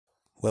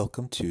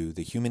Welcome to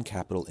the Human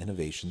Capital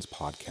Innovations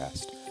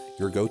Podcast,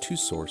 your go-to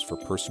source for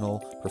personal,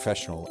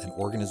 professional, and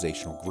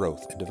organizational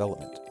growth and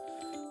development.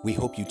 We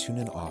hope you tune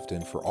in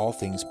often for all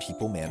things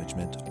people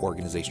management,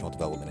 organizational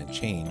development and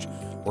change,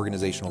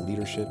 organizational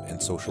leadership,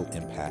 and social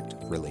impact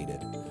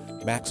related.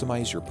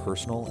 Maximize your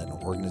personal and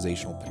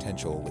organizational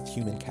potential with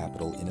Human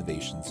Capital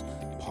Innovations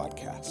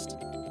Podcast.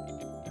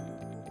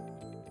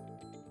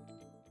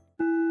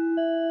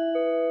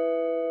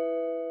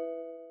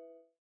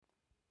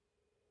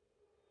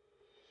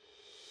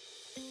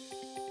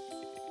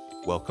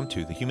 Welcome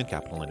to the Human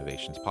Capital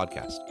Innovations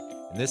Podcast.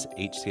 In this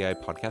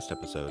HCI podcast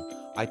episode,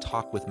 I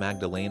talk with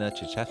Magdalena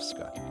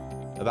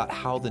Ciszewska about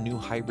how the new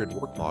hybrid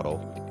work model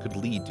could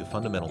lead to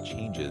fundamental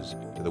changes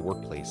to the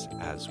workplace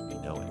as we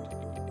know it.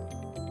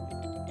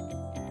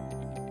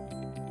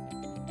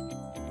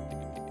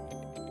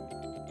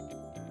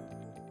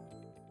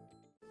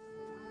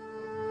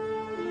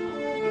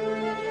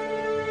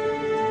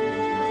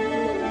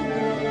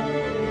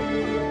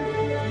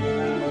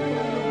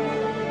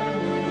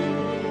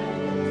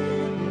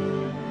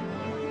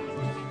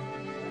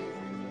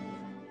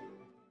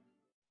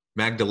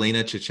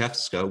 Magdalena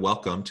Ciszewska,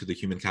 welcome to the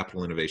Human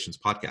Capital Innovations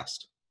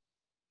Podcast.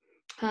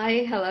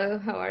 Hi, hello,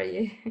 how are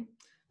you?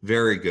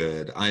 Very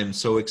good. I'm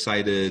so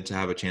excited to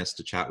have a chance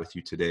to chat with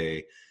you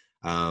today.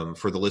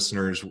 For the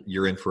listeners,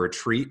 you're in for a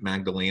treat.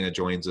 Magdalena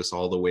joins us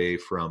all the way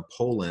from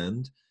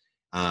Poland.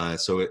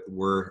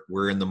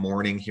 We're in the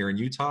morning here in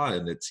Utah,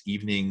 and it's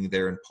evening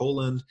there in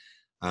Poland.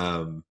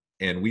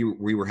 And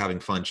we were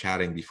having fun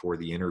chatting before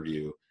the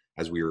interview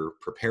as we were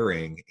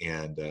preparing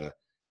and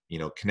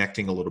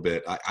connecting a little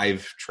bit.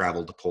 I've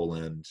traveled to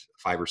Poland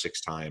 5 or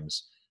 6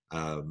 times.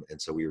 And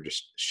so we were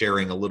just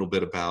sharing a little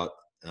bit about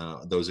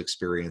those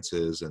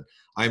experiences. And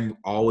I'm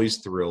always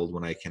thrilled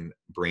when I can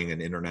bring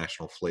an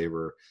international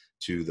flavor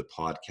to the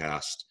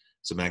podcast.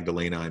 So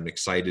Magdalena, I'm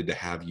excited to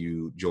have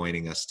you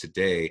joining us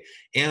today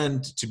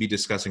and to be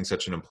discussing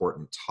such an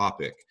important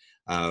topic.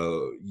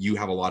 You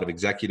have a lot of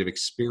executive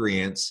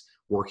experience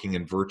working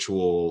in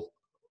virtual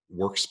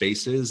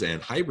workspaces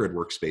and hybrid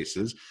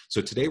workspaces. So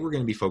today we're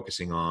going to be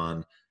focusing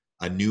on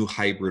a new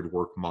hybrid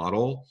work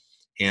model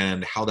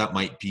and how that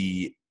might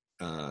be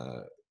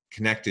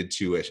connected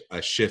to a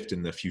shift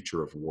in the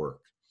future of work,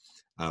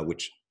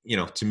 which,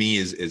 to me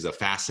is a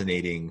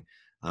fascinating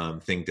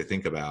thing to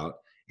think about.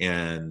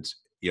 And,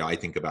 I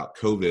think about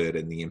COVID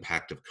and the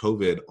impact of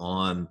COVID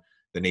on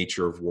the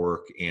nature of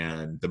work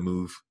and the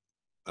move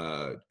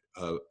of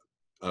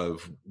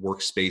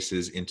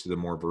workspaces into the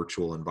more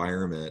virtual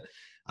environment.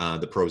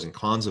 The pros and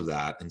cons of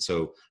that. And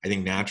so I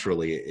think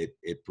naturally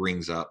it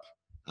brings up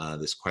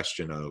this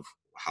question of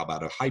how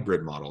about a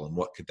hybrid model and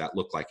what could that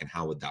look like and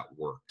how would that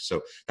work?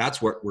 So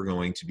that's what we're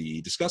going to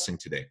be discussing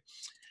today.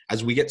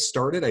 As we get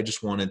started, I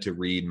just wanted to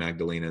read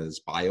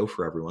Magdalena's bio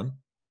for everyone.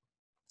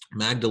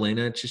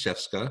 Magdalena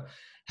Ciszewska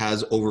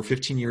has over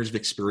 15 years of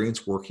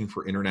experience working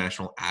for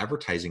international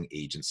advertising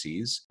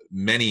agencies,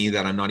 many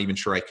that I'm not even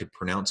sure I could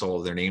pronounce all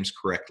of their names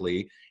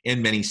correctly,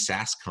 and many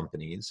SaaS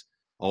companies.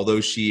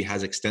 Although she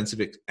has extensive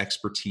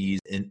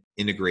expertise in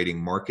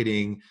integrating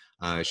marketing,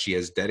 she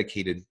has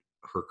dedicated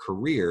her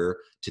career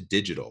to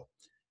digital.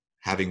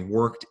 Having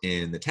worked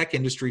in the tech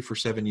industry for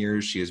 7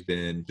 years, she has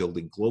been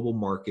building global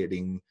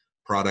marketing,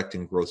 product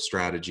and growth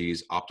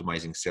strategies,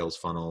 optimizing sales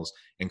funnels,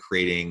 and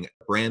creating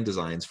brand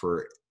designs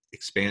for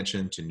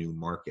expansion to new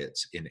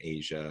markets in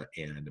Asia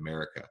and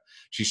America.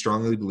 She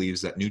strongly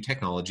believes that new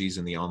technologies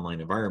in the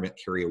online environment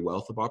carry a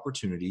wealth of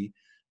opportunity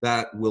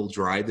that will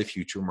drive the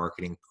future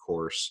marketing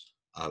course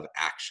of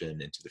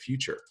action into the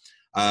future.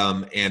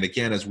 And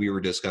again, as we were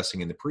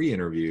discussing in the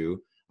pre-interview,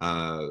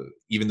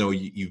 even though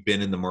you've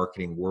been in the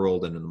marketing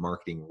world and in the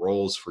marketing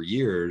roles for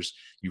years,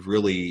 you've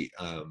really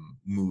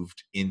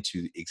moved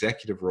into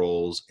executive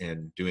roles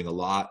and doing a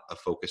lot of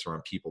focus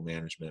around people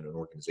management and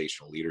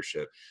organizational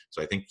leadership.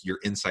 So I think your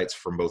insights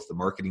from both the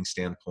marketing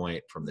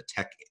standpoint, from the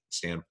tech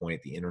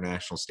standpoint, the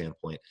international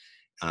standpoint,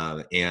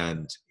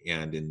 and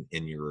in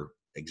your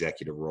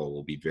executive role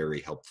will be very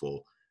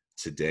helpful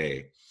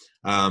today.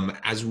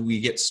 As we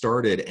get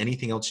started,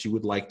 anything else you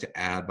would like to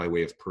add by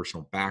way of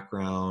personal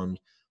background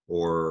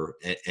or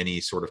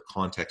any sort of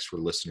context for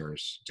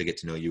listeners to get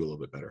to know you a little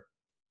bit better?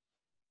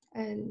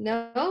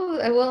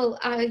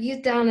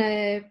 You've done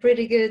a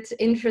pretty good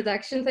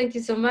introduction. Thank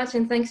you so much,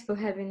 and thanks for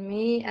having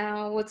me.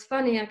 What's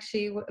funny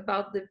actually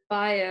about the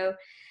bio,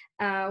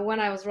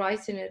 when I was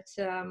writing it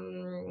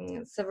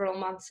several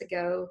months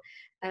ago,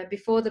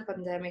 before the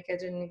pandemic, I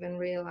didn't even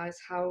realize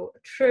how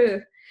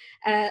true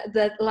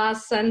that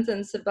last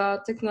sentence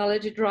about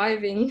technology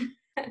driving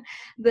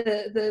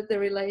the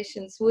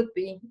relations would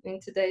be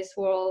in today's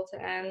world,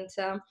 and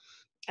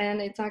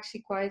it's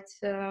actually quite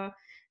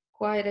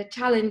a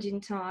challenging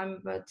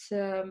time. But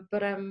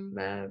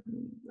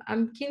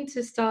I'm keen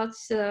to start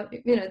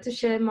to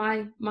share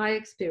my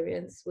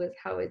experience with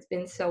how it's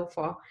been so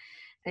far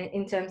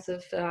in terms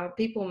of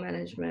people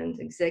management,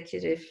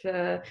 executive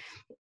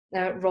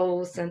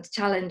roles and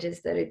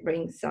challenges that it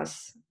brings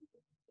us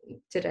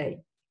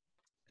today.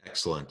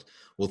 Excellent.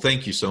 Well,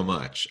 thank you so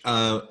much.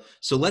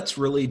 So let's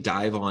really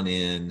dive on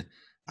in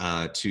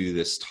to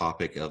this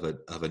topic of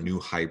a new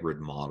hybrid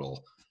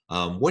model.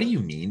 What do you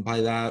mean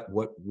by that?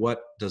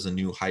 What does a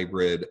new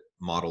hybrid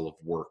model of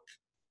work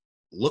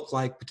look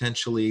like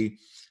potentially?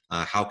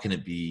 How can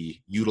it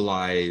be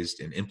utilized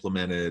and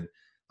implemented?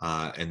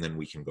 And then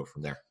we can go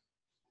from there.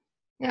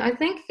 Yeah, I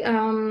think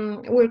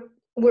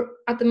we're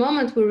at the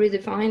moment we're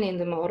redefining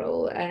the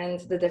model and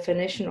the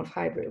definition of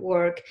hybrid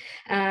work.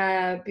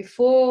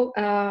 Before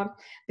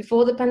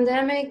the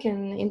pandemic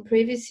and in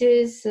previous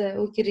years,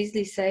 we could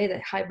easily say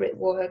that hybrid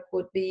work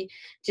would be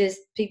just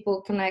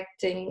people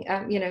connecting,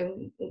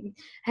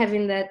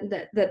 having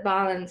that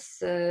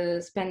balance,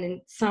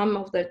 spending some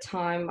of their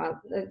time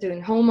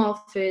doing home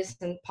office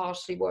and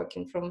partially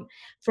working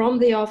from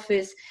the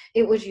office.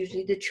 It was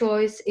usually the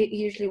choice. It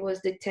usually was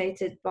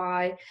dictated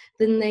by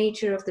the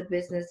nature of the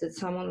business that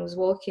someone was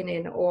working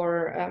in,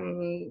 or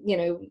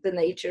the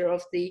nature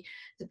of the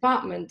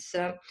department.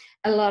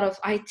 A lot of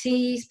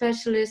IT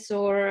specialists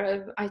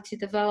or IT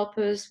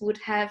developers would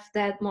have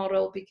that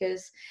model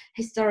because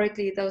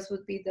historically those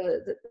would be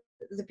the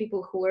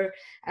people who were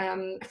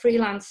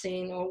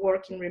freelancing or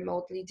working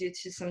remotely due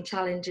to some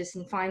challenges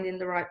in finding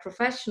the right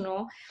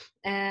professional.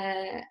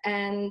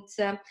 And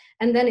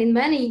then in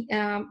many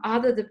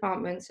other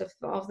departments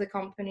of the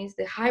companies,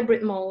 the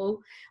hybrid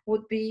model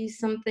would be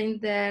something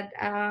that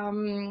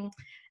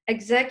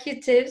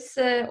executives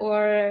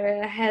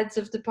or heads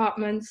of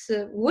departments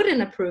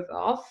wouldn't approve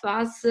of,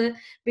 as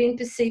being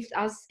perceived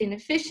as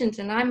inefficient.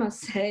 And I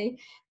must say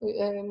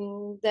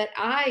that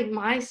I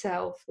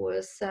myself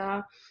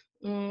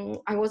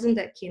I wasn't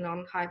that keen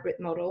on hybrid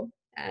model.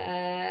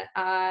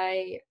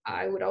 I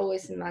would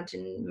always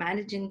imagine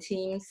managing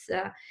teams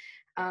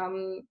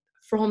um,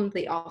 from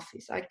the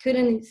office. I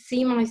couldn't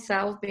see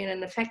myself being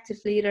an effective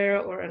leader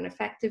or an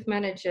effective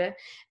manager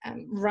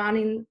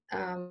running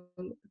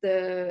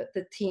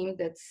the team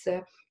that's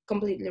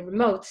completely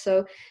remote.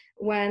 So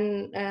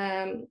when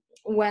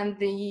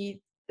the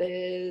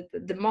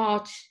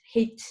March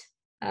hit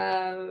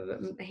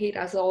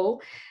us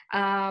all.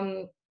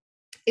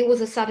 It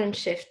was a sudden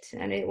shift,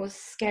 and it was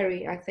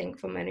scary, I think,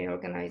 for many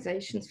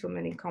organizations, for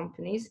many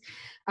companies.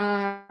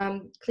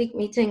 Click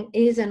Meeting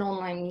is an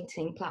online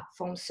meeting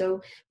platform. So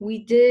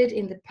we did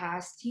in the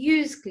past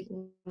use Click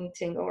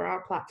Meeting or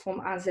our platform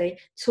as a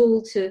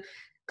tool to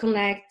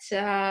connect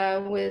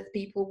with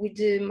people. We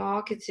do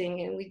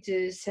marketing and we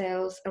do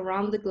sales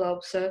around the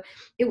globe. So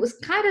it was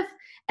kind of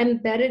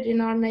embedded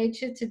in our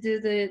nature to do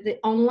the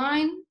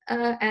online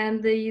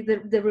and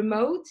the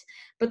remote.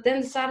 But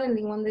then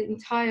suddenly, when the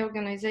entire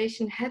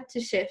organization had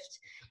to shift,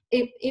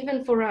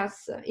 even for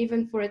us,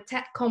 even for a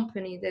tech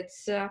company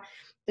that's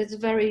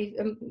very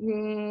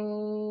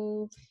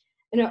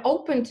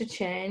open to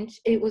change,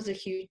 it was a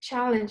huge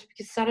challenge,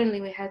 because suddenly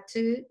we had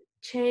to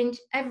change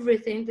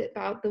everything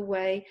about the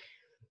way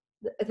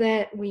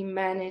that we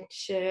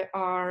manage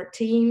our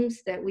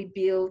teams, that we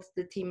build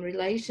the team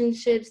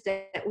relationships,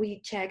 that we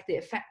check the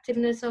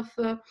effectiveness of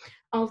the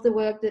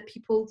work that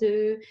people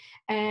do.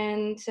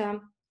 And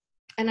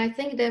I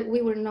think that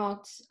we were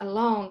not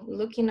alone.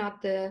 Looking at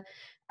the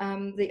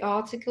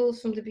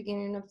articles from the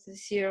beginning of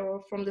this year,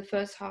 or from the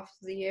first half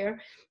of the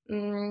year,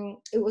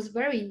 it was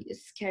very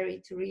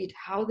scary to read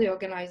how the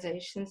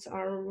organizations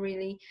are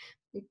really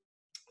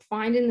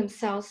finding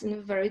themselves in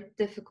a very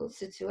difficult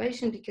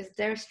situation, because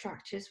their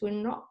structures were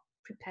not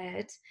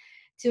prepared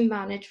to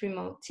manage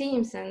remote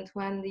teams. And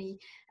when the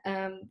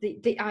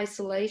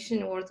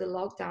isolation or the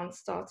lockdown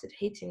started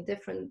hitting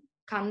different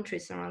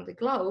countries around the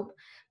globe,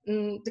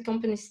 the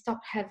companies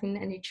stopped having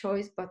any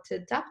choice but to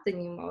adapt the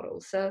new model.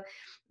 So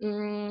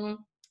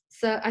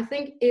I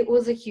think it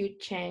was a huge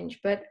change.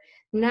 But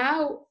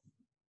now,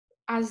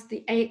 as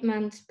the 8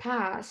 months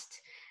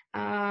passed,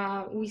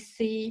 we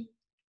see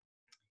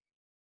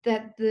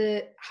that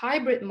the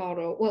hybrid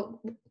model, well,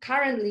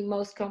 currently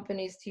most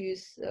companies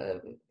use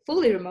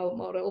fully remote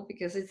model,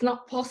 because it's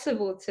not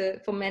possible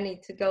for many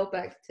to go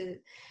back to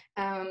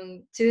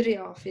the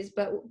office.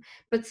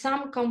 But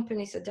some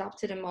companies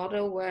adopted a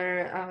model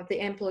where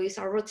the employees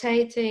are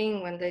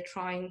rotating when they're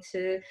trying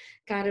to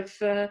kind of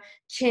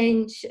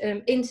change,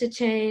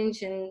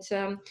 interchange,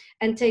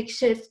 and take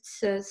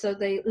shifts, so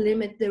they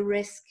limit the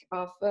risk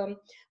of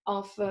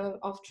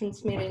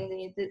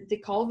transmitting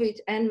the COVID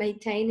and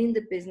maintaining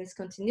the business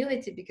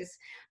continuity, because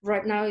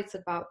right now it's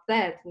about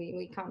that.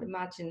 We can't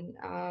imagine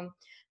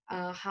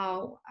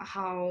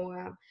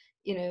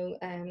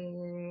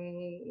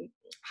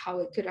how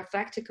it could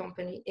affect a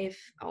company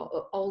if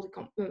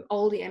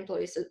all the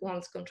employees at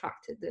once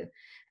contracted the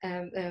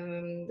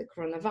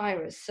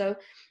coronavirus. So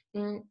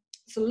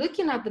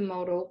looking at the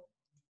model,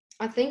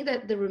 I think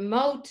that the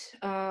remote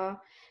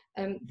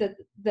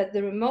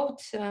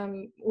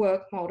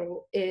work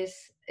model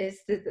is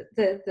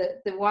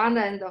the one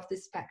end of the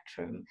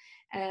spectrum,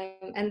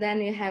 and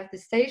then you have the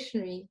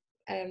stationary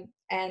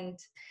end,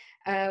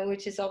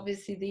 which is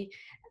obviously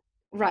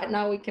right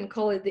now we can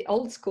call it the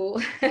old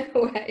school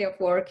way of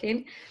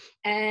working.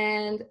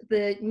 And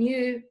the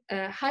new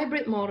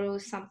hybrid model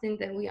is something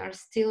that we are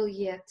still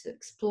yet to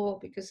explore,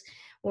 because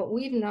what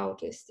we've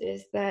noticed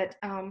is that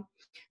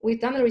we've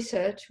done a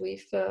research,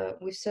 we've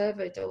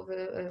surveyed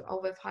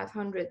over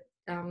 500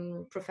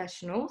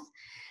 professionals,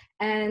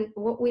 and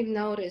what we've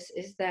noticed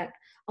is that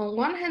on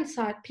one hand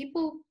side,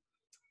 people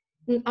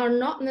are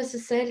not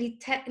necessarily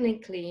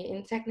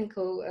in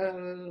technical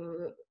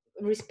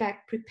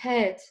respect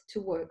prepared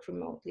to work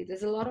remotely.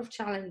 There's a lot of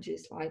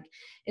challenges, like,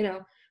 you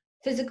know,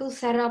 physical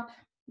setup,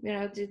 you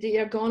know, the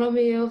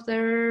ergonomy of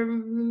their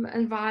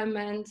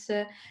environment,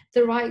 the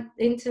right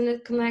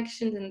internet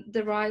connection, and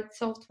the right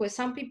software.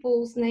 Some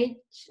people's the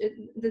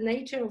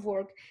nature of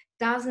work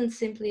doesn't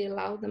simply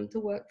allow them to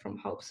work from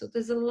home. So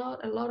there's a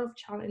lot of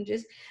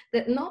challenges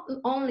that not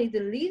only the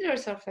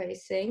leaders are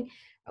facing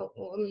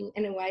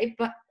in a way,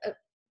 but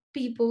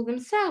people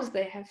themselves.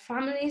 They have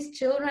families,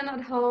 children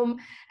at home.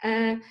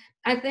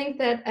 I think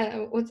that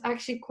what's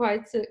actually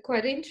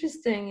quite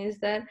interesting is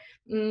that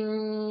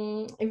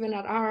even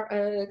at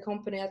our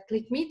company, at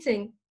Click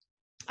Meeting,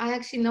 I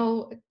actually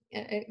know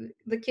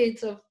the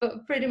kids of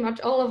pretty much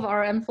all of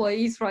our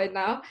employees right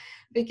now,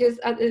 because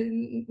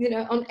you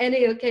know, on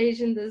any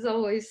occasion there's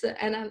always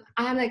an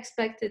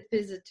unexpected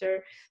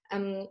visitor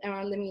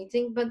around the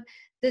meeting. But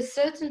there's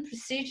certain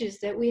procedures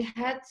that we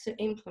had to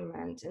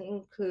implement and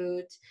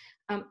include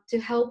to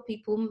help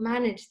people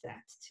manage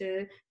that,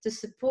 to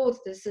support.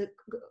 There's a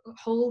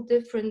whole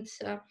different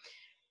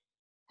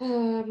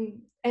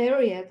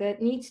area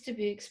that needs to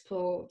be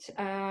explored.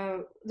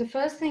 The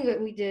first thing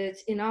that we did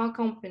in our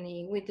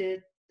company, we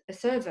did a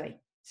survey.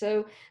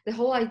 So the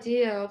whole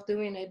idea of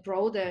doing a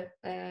broader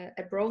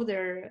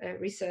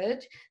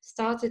research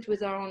started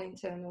with our own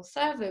internal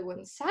survey,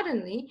 when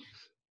suddenly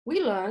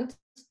we learned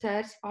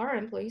that our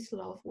employees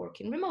love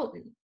working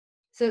remotely.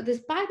 So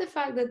despite the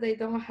fact that they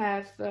don't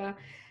have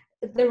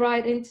the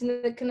right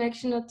internet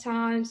connection at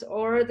times,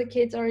 or the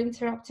kids are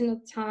interrupting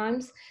at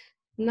times,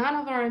 none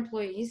of our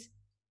employees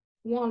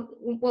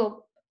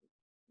well,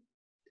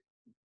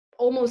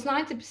 almost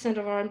 90%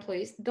 of our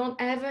employees don't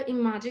ever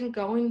imagine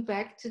going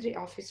back to the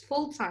office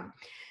full time.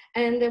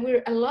 And there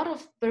were a lot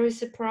of very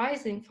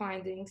surprising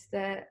findings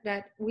that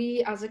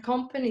we as a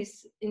company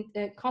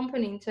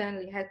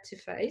internally had to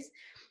face.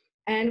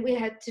 And we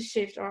had to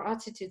shift our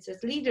attitudes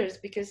as leaders,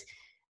 because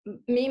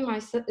me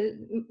as a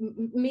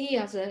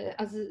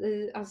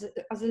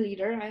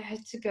leader, I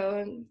had to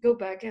go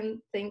back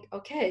and think,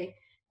 okay,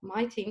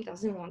 my team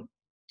doesn't want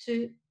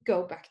to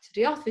go back to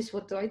the office.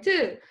 What do I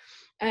do?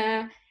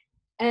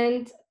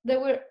 And there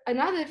were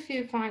another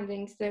few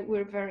findings that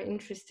were very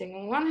interesting.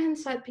 On one hand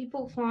side,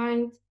 people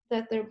find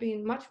that they're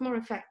being much more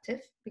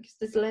effective because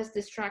there's less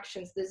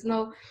distractions. There's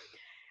no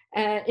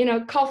you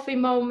know, coffee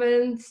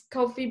moments,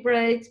 coffee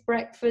breaks,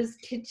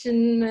 breakfast,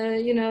 kitchen,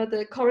 you know,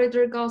 the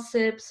corridor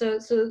gossip. So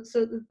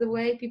the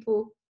way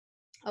people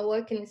are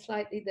working is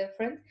slightly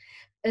different.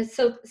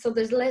 So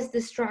there's less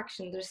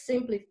distraction. They're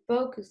simply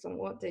focused on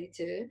what they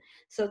do.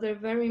 So they're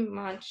very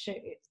much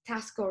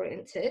task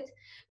oriented.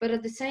 But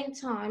at the same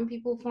time,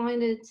 people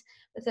find it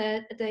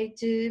that they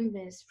do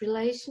miss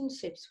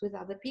relationships with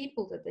other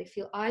people, that they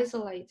feel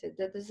isolated,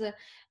 that there's a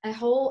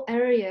whole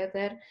area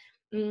that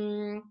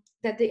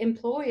that the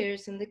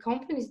employers and the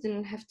companies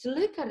didn't have to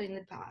look at in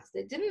the past.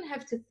 They didn't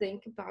have to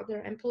think about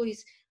their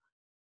employees'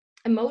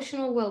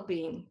 emotional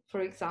well-being,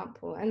 for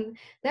example. And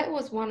that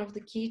was one of the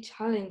key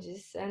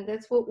challenges, and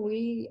that's what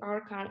we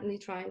are currently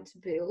trying to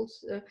build,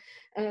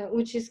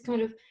 which is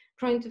kind of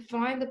trying to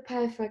find the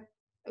perfect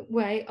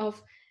way of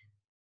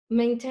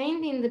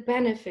maintaining the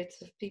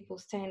benefits of people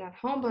staying at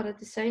home, but at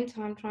the same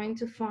time trying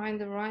to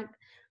find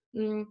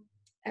um,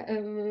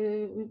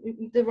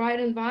 the right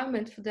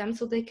environment for them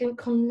so they can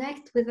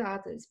connect with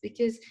others.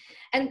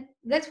 And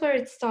that's where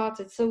it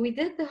started. So we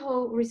did the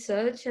whole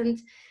research,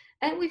 and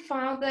we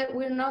found that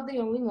we're not the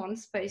only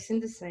ones facing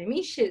the same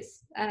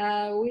issues.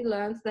 We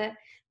learned that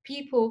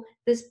people,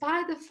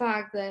 despite the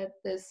fact that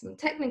there's some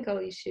technical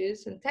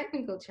issues and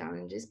technical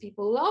challenges,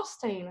 people love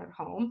staying at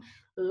home,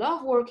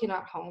 love working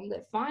at home.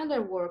 They find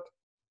their work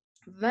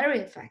very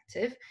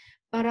effective.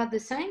 But at the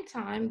same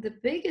time, the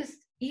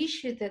biggest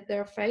issue that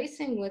they're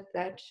facing with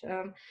that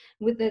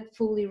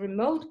fully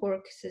remote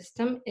work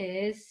system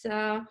is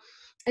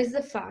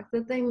the fact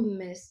that they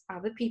miss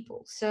other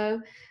people.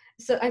 So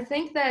I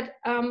think that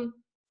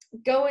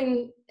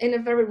going in a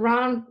very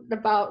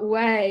roundabout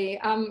way,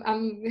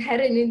 I'm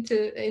heading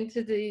into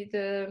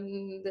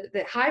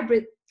the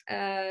hybrid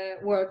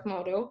work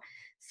model.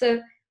 So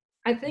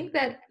I think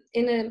that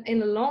in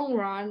the long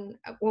run,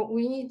 what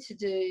we need to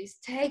do is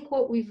take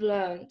what we've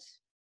learned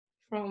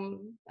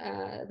from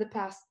the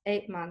past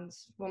 8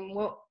 months, from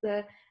what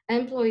the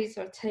employees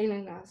are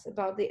telling us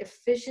about the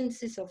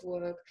efficiencies of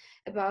work,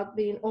 about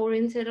being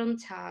oriented on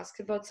task,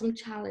 about some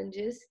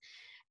challenges,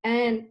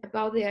 and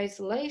about the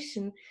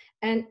isolation,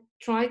 and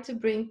try to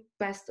bring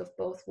best of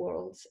both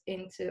worlds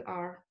into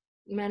our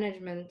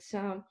management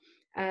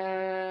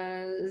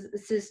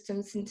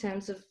systems in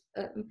terms of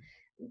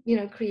you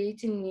know,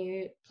 creating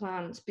new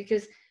plans.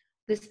 Because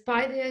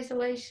despite the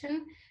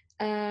isolation,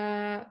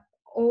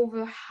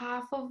 over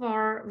half of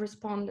our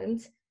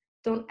respondents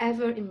don't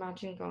ever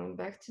imagine going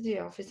back to the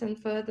office, and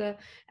further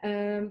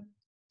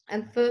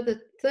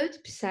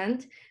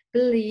 30%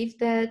 believe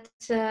that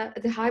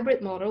the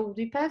hybrid model would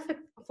be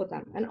perfect for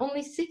them, and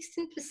only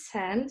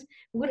 16%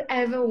 would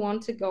ever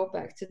want to go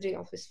back to the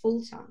office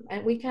full time,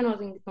 and we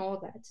cannot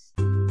ignore that.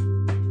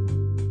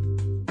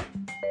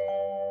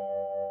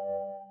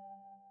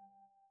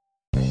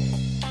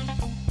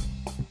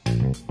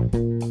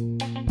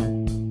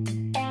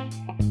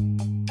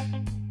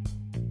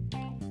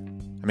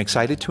 I'm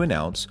excited to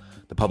announce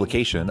the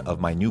publication of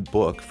my new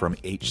book from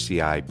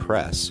HCI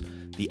Press,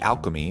 The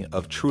Alchemy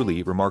of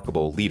Truly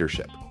Remarkable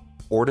Leadership: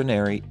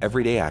 Ordinary,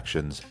 Everyday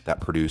Actions that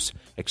Produce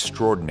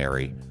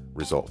Extraordinary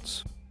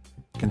Results.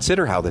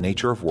 Consider how the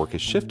nature of work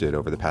has shifted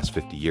over the past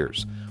 50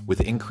 years.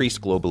 With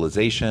increased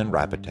globalization,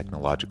 rapid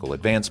technological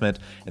advancement,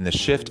 and the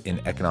shift in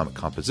economic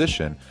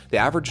composition, the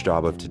average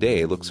job of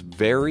today looks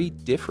very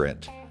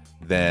different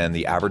than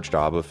the average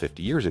job of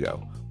 50 years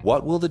ago.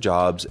 What will the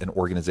jobs and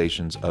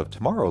organizations of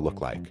tomorrow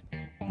look like?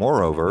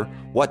 Moreover,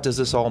 what does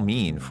this all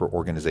mean for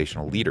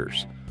organizational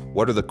leaders?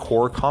 What are the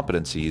core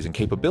competencies and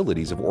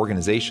capabilities of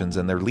organizations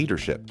and their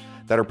leadership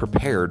that are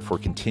prepared for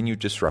continued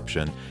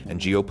disruption and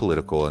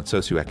geopolitical and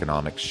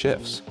socioeconomic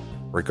shifts?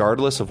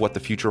 Regardless of what the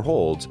future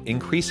holds,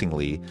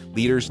 increasingly,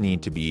 leaders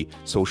need to be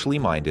socially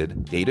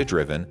minded,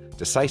 data-driven,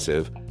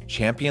 decisive,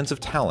 champions of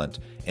talent,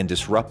 and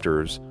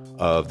disruptors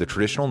of the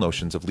traditional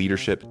notions of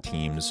leadership,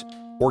 teams,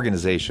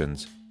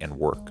 organizations, and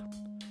work.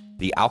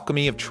 The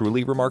Alchemy of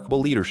Truly Remarkable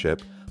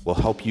Leadership will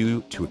help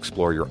you to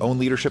explore your own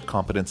leadership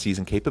competencies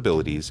and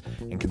capabilities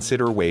and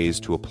consider ways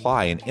to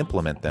apply and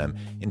implement them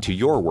into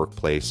your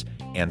workplace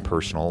and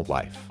personal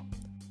life.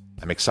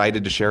 I'm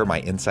excited to share my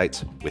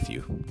insights with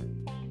you.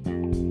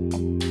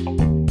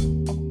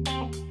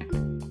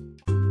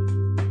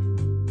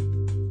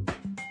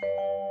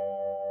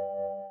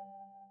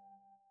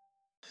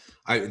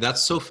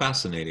 That's so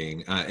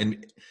fascinating.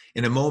 And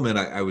in a moment,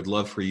 I would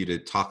love for you to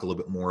talk a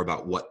little bit more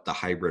about what the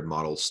hybrid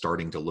model is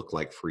starting to look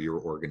like for your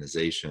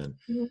organization.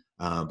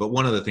 Mm-hmm. But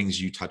one of the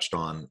things you touched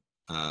on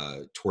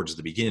towards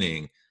the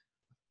beginning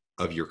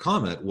of your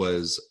comment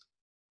was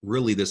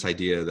really this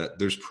idea that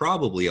there's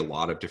probably a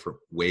lot of different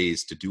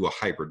ways to do a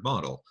hybrid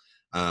model.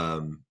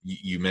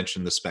 You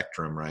mentioned the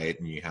spectrum, right?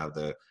 And you have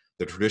the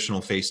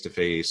traditional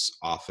face-to-face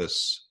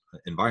office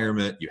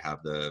environment, you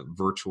have the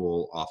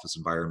virtual office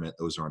environment.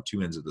 Those are on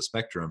two ends of the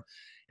spectrum.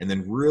 And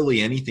then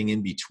really anything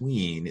in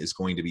between is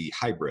going to be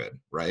hybrid,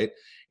 right?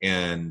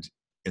 And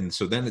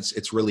so then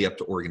it's really up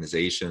to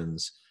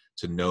organizations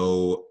to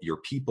know your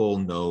people,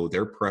 know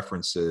their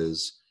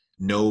preferences,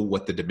 know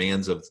what the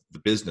demands of the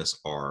business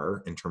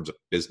are in terms of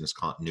business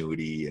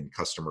continuity and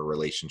customer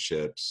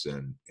relationships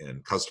and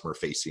customer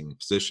facing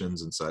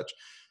positions and such.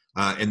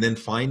 And then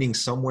finding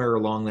somewhere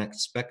along that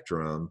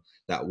spectrum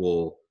that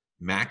will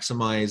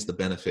maximize the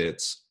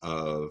benefits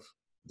of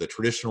the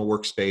traditional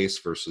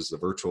workspace versus the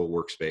virtual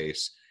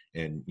workspace.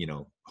 And,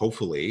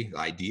 hopefully the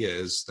idea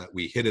is that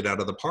we hit it out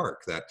of the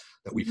park, that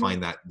we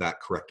find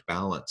that correct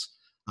balance.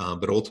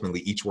 But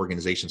ultimately each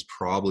organization is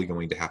probably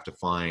going to have to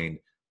find,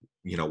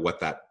 what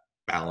that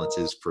balance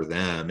is for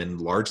them. And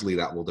largely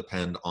that will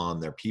depend on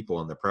their people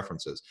and their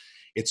preferences.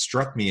 It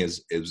struck me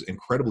as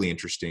incredibly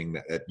interesting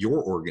that at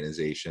your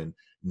organization,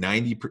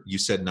 you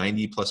said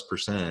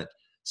 90+%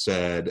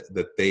 said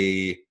that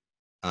they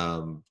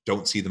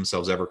don't see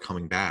themselves ever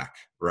coming back,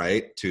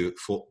 right, to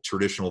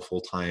traditional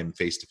full-time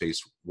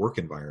face-to-face work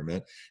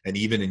environment. And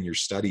even in your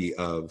study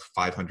of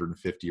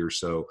 550 or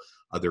so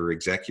other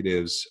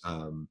executives,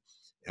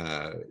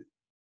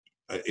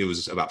 it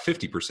was about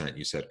 50%,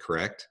 you said,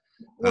 correct?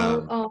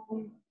 Well,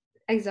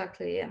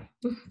 exactly, yeah.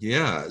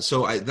 Yeah,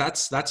 so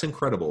that's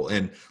incredible.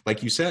 And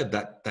like you said,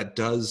 that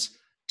does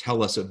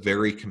tell us a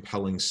very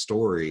compelling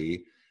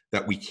story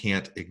that we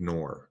can't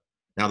ignore.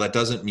 Now, that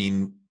doesn't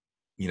mean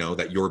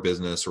that your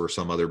business or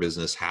some other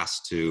business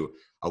has to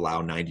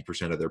allow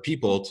 90% of their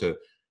people to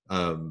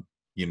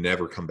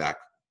never come back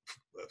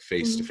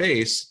face to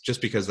face.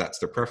 Just because that's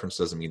their preference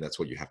doesn't mean that's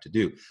what you have to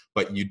do.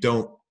 But you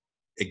don't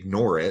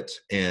ignore it,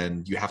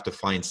 and you have to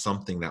find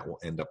something that will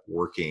end up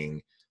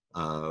working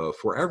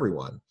for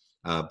everyone,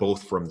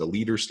 both from the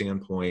leader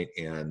standpoint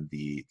and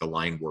the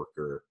line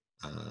worker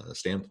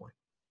standpoint.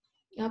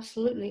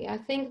 Absolutely. I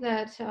think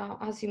that,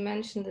 as you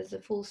mentioned, there's a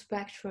full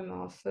spectrum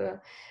of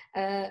the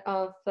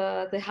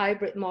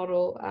hybrid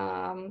model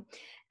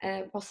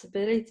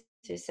possibilities.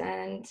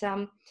 And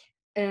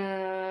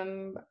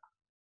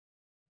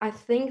I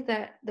think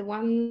that the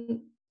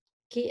one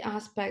key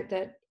aspect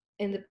that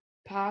in the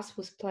past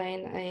was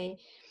playing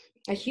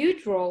a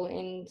huge role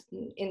in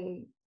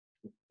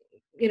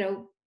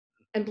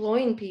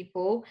employing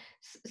people,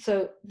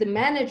 so the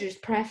manager's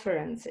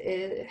preference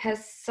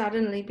has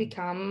suddenly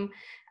become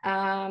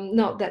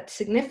not that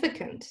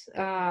significant.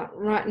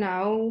 Right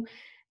now,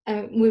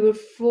 we were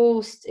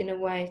forced in a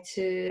way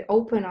to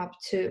open up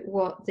to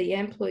what the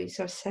employees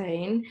are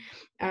saying,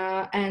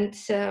 and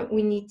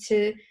we need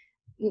to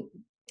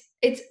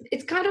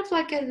it's kind of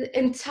like an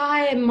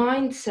entire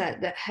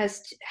mindset that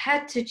has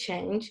had to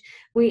change.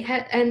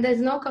 And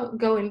there's no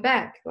going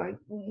back. Like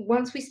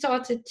once we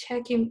started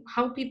checking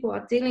how people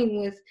are dealing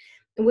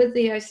with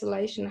the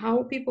isolation,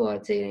 how people are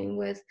dealing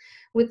with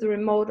the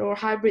remote or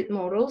hybrid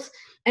models,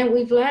 and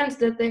we've learned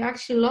that they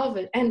actually love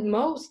it. And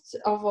most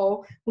of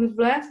all, we've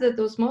learned that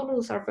those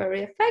models are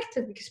very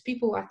effective because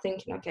people are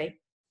thinking, okay,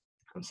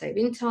 I'm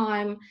saving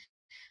time,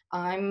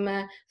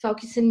 I'm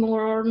focusing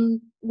more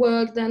on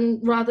work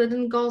rather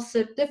than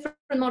gossip. Different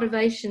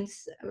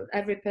motivations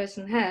every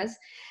person has.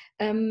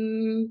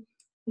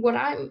 What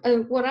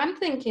I'm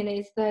thinking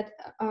is that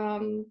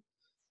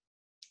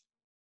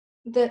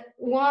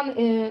one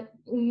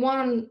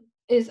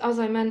is, as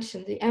I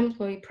mentioned, the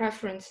employee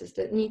preferences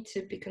that need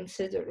to be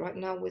considered right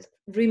now with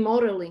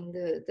remodeling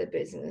the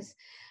business.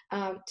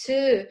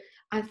 Two,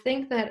 I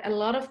think that a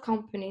lot of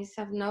companies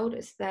have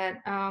noticed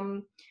that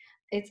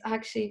it's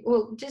actually,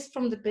 well, just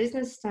from the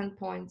business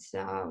standpoint,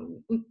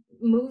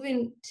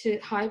 moving to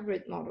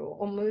hybrid model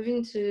or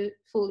moving to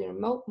fully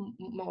remote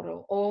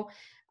model or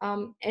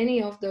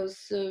any of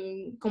those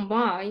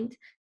combined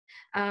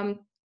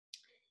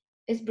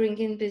is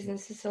bringing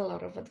businesses a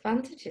lot of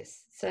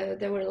advantages. So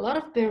there were a lot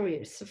of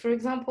barriers. So for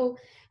example,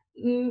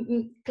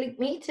 click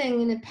meeting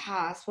in the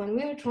past, when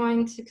we were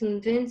trying to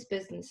convince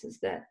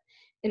businesses that,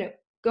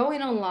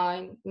 going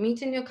online,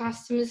 meeting your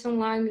customers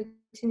online,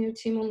 meeting your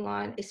team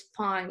online is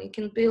fine. You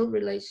can build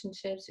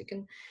relationships. You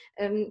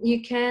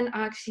can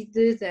actually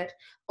do that.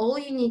 All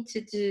you need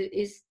to do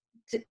is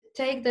to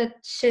take that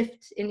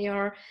shift in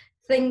your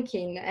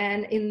thinking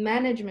and in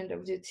management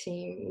of your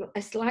team,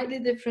 a slightly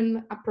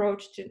different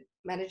approach to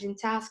managing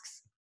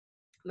tasks,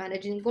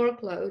 managing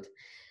workload.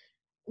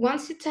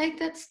 Once you take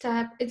that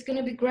step, it's going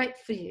to be great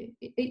for you.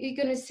 You're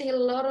going to see a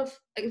lot of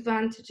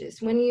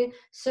advantages. When you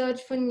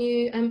search for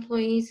new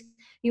employees,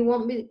 you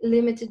won't be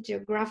limited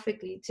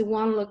geographically to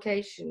one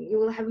location. You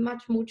will have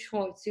much more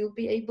choice. You'll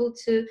be able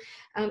to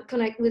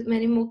connect with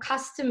many more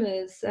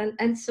customers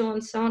and so on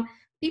and so on.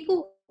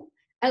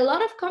 A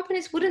lot of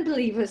companies wouldn't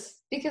believe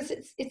us because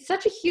it's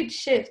such a huge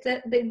shift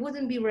that they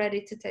wouldn't be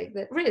ready to take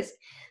that risk.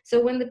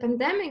 So when the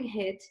pandemic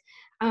hit,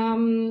 a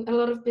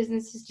lot of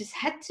businesses just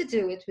had to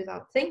do it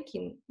without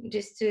thinking,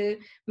 just to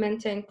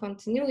maintain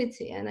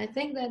continuity. And I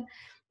think that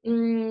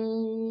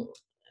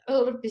a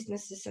lot of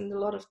businesses and a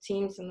lot of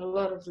teams and a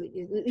lot of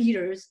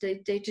leaders,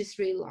 they just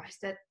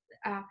realized that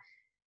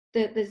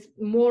that there's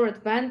more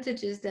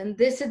advantages than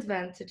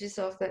disadvantages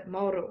of that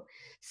model.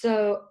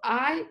 So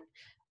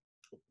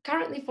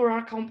currently for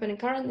our company,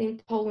 currently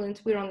in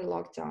Poland, we're on the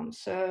lockdown.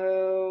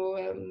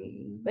 So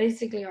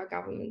basically our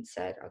government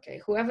said,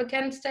 okay, whoever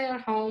can stay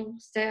at home,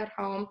 stay at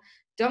home.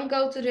 Don't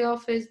go to the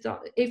office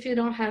if you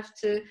don't have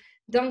to.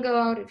 Don't go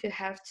out if you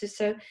have to.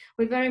 So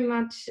we're very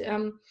much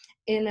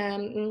in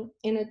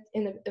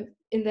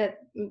that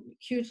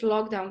huge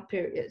lockdown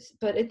period.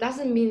 But it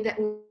doesn't mean that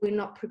we're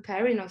not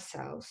preparing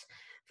ourselves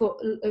for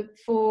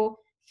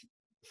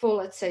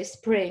let's say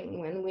spring,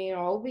 when we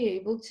all be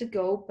able to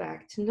go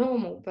back to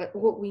normal. But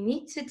what we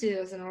need to do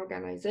as an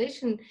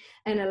organization,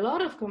 and a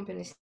lot of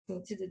companies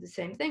need to do the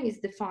same thing, is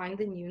define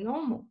the new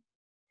normal.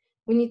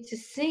 We need to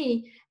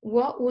see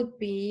what would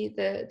be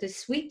the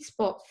sweet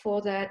spot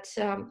for that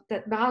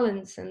that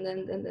balance, and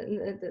then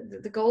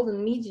the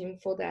golden medium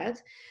for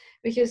that,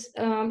 because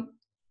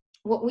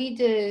what we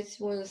did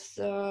was,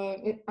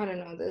 I don't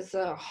know, there's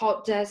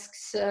hot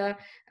desks,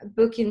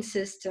 booking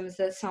systems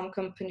that some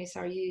companies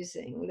are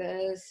using.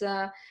 There's,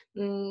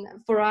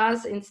 for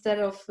us, instead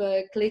of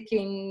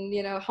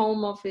clicking,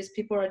 home office,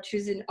 people are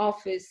choosing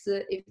office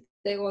if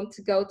they want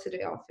to go to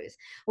the office.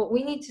 What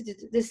we need to do,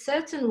 there's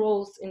certain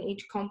roles in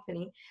each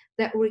company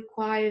that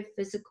require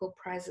physical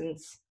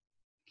presence.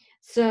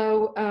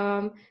 So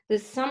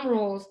there's some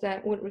roles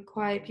that would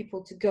require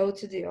people to go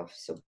to the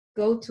office, so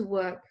go to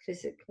work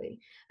physically,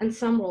 and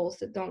some roles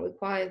that don't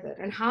require that.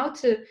 And how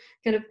to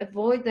kind of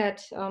avoid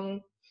that,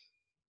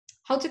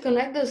 how to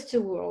connect those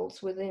two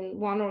worlds within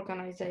one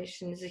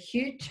organization is a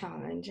huge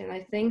challenge. And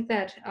I think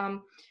that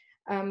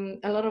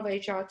a lot of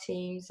HR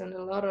teams and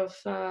a lot of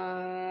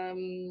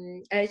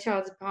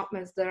HR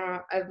departments that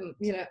are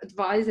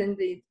advising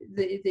the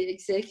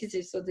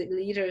executives or the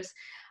leaders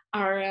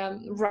are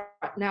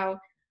right now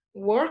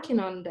working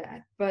on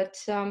that. But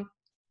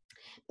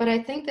I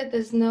think that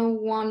there's no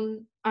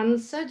one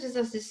answer. Just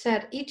as you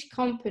said, each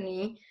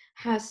company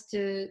has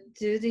to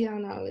do the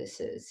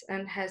analysis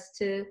and has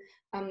to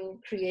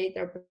create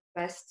their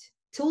best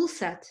tool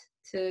set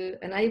to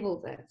enable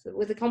that. So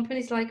with the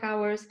companies like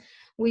ours,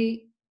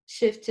 we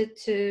shifted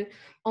to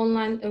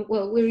online.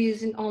 We're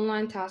using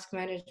online task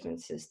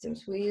management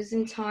systems. We're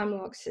using time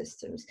log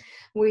systems.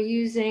 We're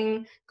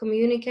using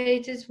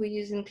communicators. We're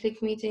using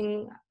click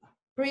meeting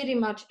pretty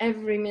much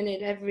every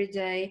minute, every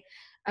day.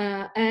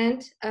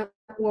 And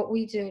what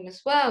we're doing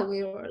as well,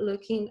 we are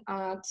looking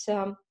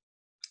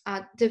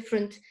at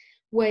different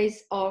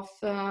ways of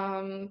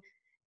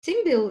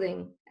team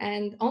building,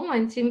 and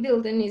online team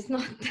building is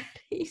not that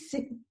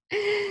easy.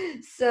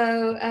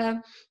 So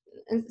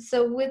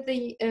so with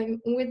the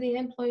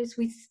employees,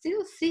 we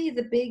still see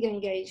the big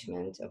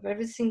engagement of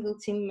every single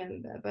team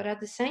member, but at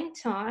the same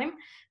time,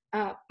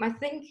 I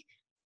think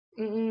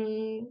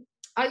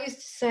I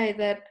used to say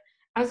that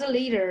as a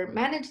leader,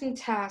 managing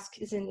tasks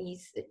is an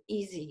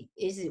easy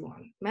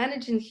one.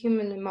 Managing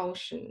human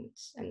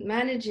emotions and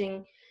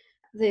managing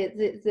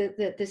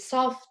the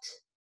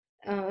soft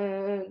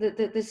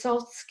the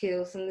soft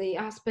skills and the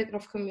aspect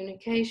of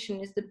communication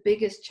is the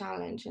biggest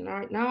challenge. And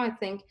right now, I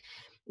think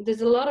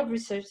there's a lot of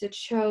research that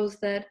shows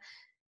that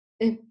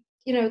the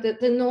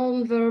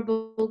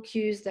non-verbal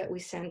cues that we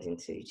send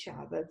into each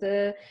other,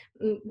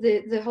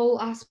 the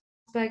whole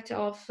aspect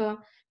of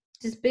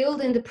just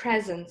building the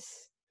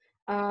presence.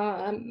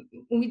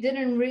 We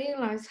didn't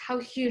realize how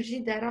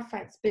hugely that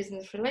affects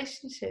business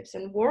relationships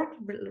and work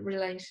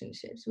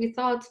relationships. We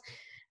thought,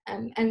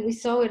 and we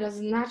saw it as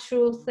a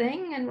natural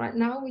thing, and right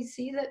now we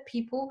see that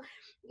people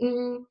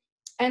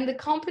and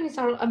companies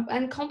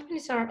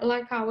are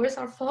like ours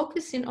are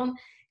focusing on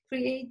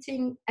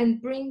creating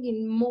and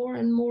bringing more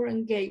and more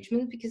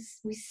engagement, because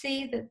we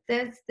see that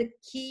that's the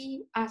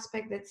key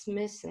aspect that's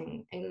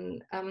missing.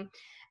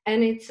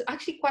 And it's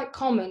actually quite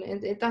common,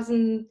 and it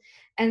doesn't,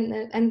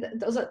 and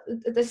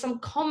there's some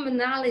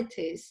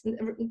commonalities.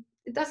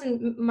 It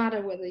doesn't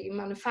matter whether you're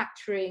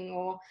manufacturing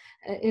or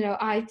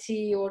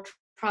IT or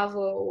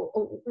travel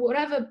or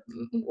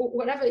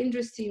whatever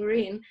industry you're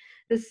in.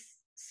 There's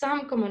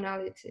some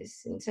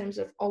commonalities in terms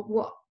of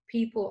what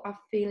people are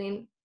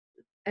feeling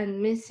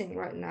and missing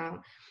right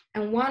now,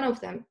 and one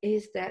of them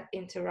is that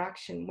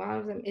interaction. One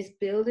of them is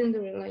building the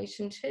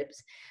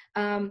relationships,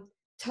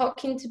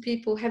 talking to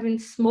people, having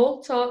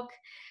small talk,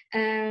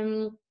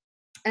 and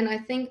I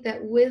think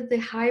that with the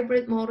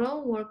hybrid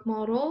work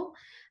model,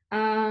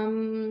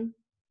 the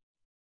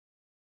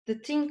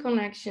team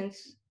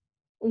connections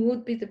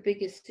would be the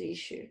biggest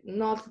issue,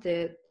 not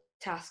the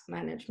task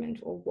management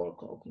or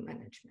workload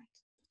management.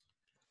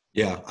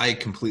 Yeah, I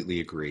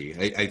completely agree.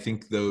 I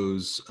think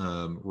those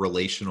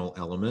relational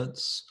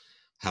elements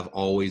have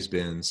always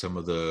been some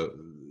of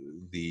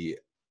the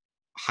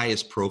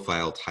highest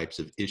profile types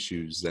of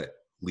issues that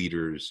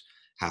leaders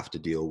have to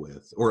deal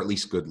with, or at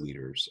least good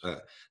leaders.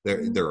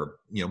 There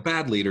are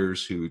bad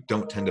leaders who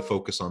don't tend to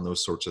focus on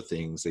those sorts of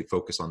things. They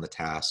focus on the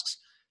tasks.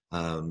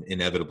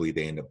 Inevitably,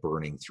 they end up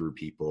burning through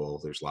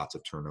people. There's lots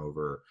of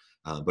turnover.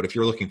 But if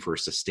you're looking for a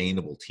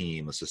sustainable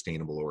team, a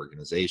sustainable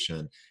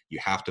organization, you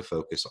have to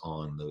focus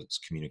on those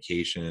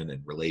communication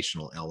and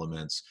relational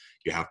elements.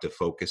 You have to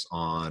focus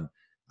on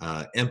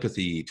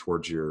empathy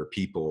towards your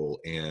people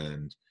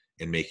and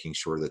making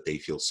sure that they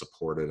feel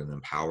supported and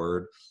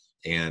empowered.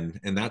 And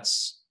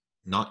that's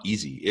not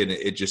easy. And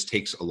it just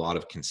takes a lot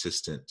of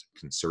consistent,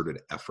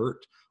 concerted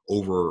effort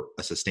over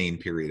a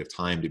sustained period of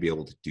time to be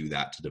able to do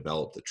that, to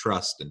develop the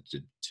trust and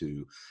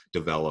to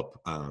develop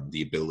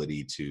the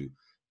ability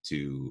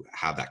to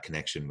have that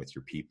connection with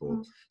your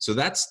people. So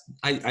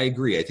I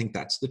agree. I think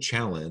that's the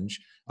challenge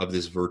of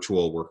this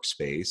virtual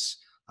workspace.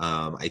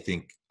 I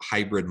think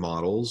hybrid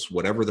models,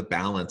 whatever the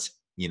balance,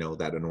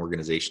 that an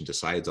organization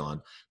decides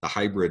on, the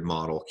hybrid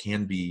model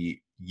can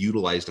be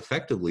utilized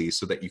effectively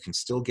so that you can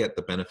still get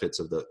the benefits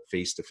of the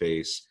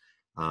face-to-face,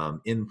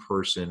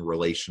 in-person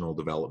relational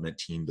development,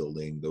 team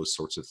building, those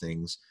sorts of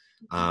things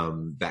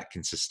that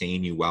can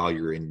sustain you while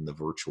you're in the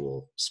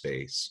virtual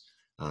space.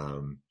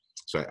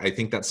 So I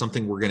think that's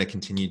something we're going to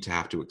continue to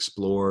have to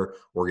explore.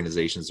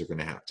 Organizations are going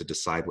to have to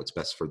decide what's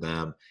best for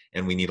them,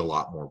 and we need a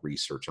lot more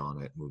research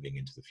on it moving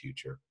into the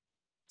future.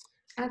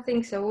 I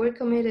think so. We're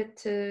committed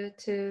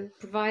to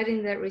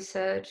providing that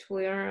research.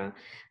 We're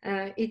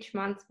each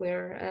month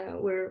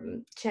we're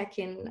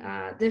checking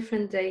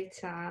different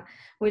data.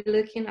 We're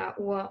looking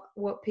at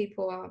what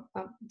people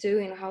are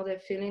doing, how they're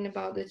feeling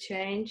about the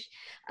change.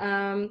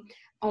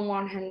 On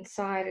one hand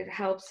side, it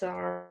helps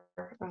our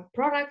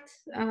product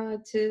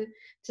to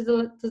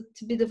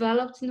be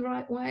developed in the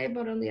right way,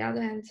 but on the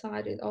other hand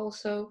side, it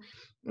also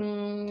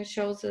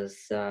shows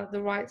us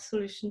the right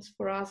solutions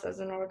for us as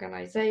an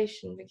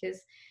organization, because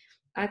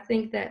I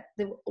think that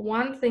the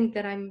one thing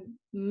that I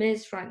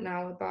miss right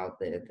now about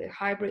the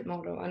hybrid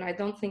model, and I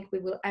don't think we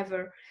will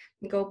ever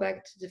go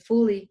back to the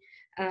fully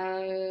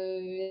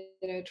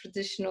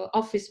traditional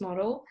office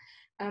model,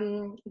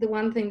 the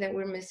one thing that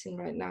we're missing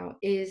right now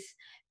is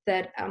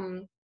that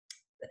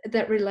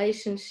that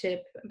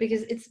relationship,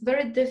 because it's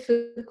very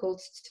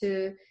difficult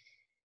to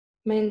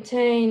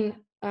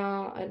maintain.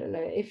 I don't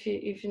know if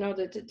you know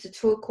the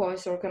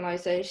turquoise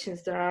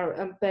organizations that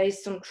are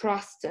based on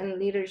trust and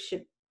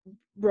leadership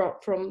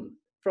brought from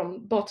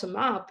bottom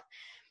up.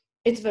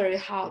 It's very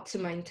hard to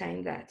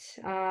maintain that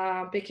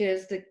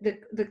because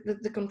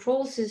the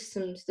control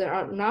systems that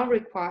are now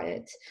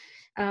required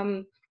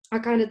are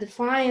kind of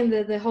defying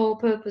the whole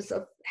purpose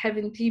of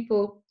having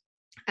people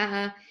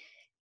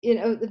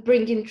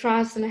bring in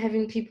trust and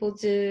having people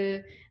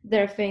do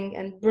their thing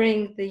and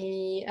bring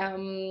the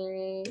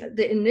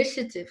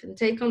initiative and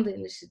take on the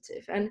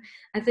initiative. And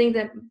I think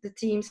that the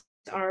teams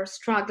are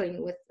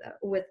struggling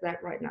with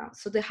that right now.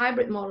 So the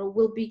hybrid model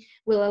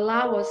will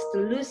allow us to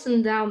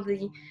loosen down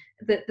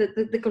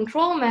the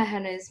control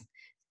mechanism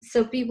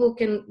so people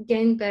can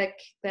gain back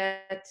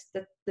that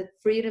the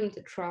freedom,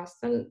 the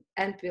trust,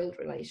 and build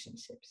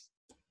relationships.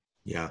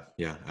 Yeah,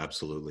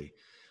 absolutely.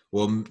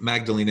 Well,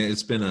 Magdalena,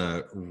 it's been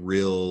a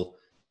real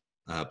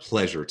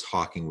pleasure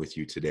talking with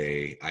you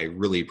today. I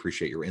really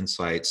appreciate your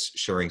insights,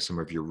 sharing some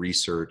of your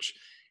research,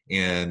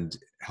 and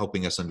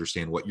helping us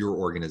understand what your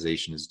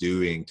organization is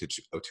doing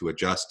to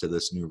adjust to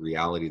this new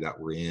reality that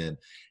we're in.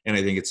 And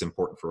I think it's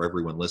important for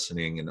everyone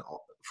listening and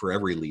for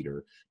every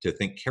leader to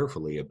think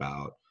carefully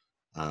about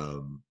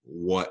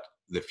what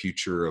the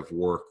future of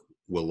work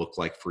will look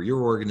like for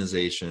your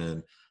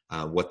organization,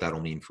 what that'll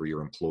mean for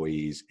your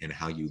employees, and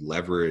how you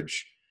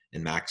leverage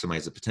and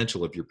maximize the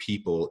potential of your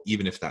people,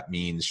 even if that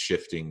means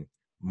shifting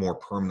more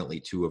permanently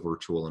to a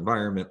virtual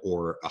environment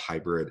or a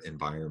hybrid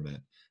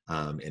environment,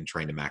 and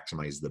trying to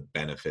maximize the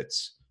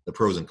benefits, the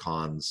pros and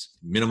cons,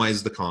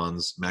 minimize the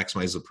cons,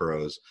 maximize the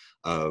pros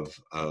of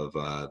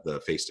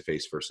the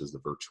face-to-face versus the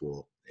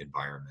virtual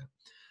environment.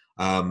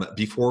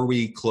 Before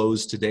we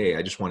close today,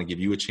 I just want to give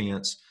you a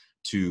chance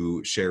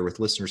to share with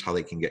listeners how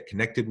they can get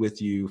connected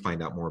with you,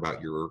 find out more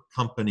about your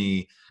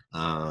company,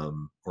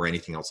 or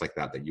anything else like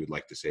that you would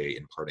like to say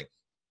in parting.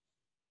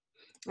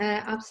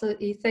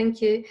 Absolutely,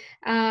 thank you.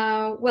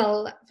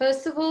 Well,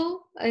 first of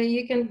all,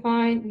 you can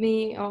find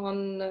me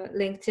on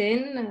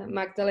LinkedIn,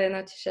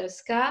 Magdalena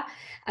Ciszewska.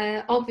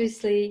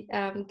 Obviously,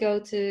 go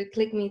to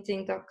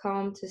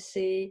clickmeeting.com to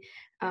see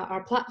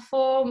our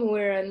platform.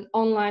 We're an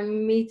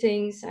online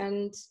meetings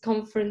and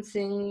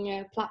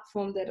conferencing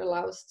platform that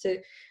allows to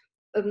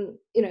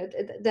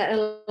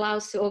that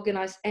allows to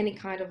organize any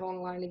kind of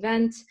online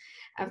event,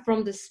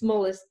 from the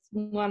smallest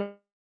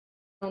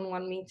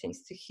one-on-one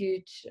meetings to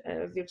huge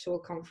virtual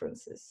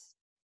conferences.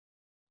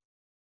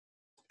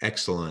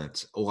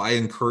 Excellent. Well, I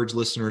encourage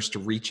listeners to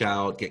reach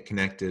out, get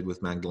connected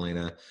with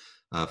Magdalena,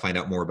 find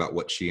out more about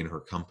what she and her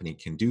company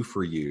can do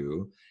for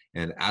you.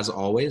 And as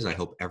always, I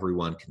hope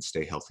everyone can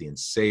stay healthy and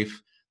safe,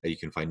 that you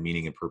can find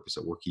meaning and purpose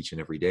at work each and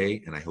every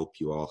day. And I hope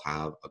you all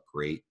have a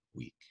great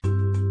week.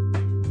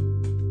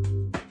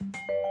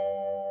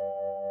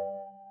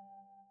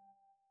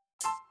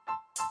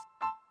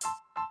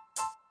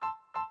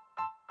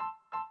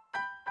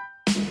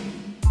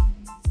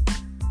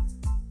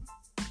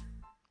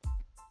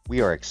 We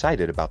are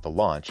excited about the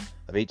launch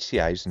of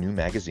HCI's new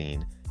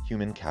magazine,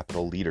 Human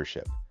Capital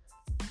Leadership.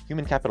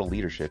 Human Capital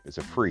Leadership is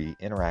a free,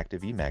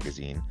 interactive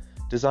e-magazine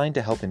designed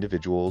to help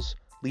individuals,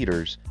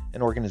 leaders,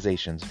 and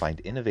organizations find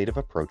innovative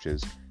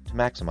approaches to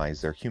maximize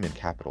their human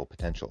capital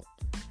potential.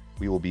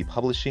 We will be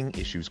publishing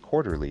issues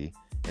quarterly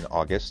in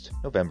August,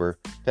 November,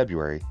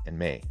 February, and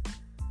May.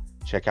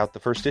 Check out the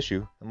first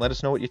issue and let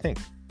us know what you think.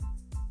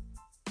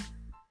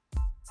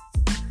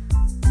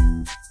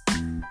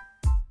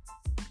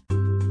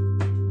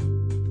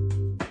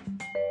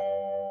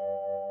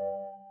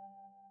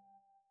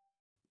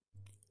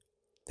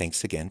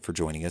 Thanks again for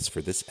joining us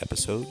for this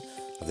episode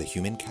of the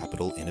Human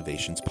Capital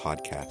Innovations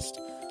Podcast.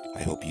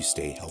 I hope you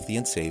stay healthy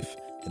and safe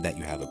and that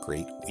you have a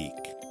great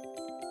week.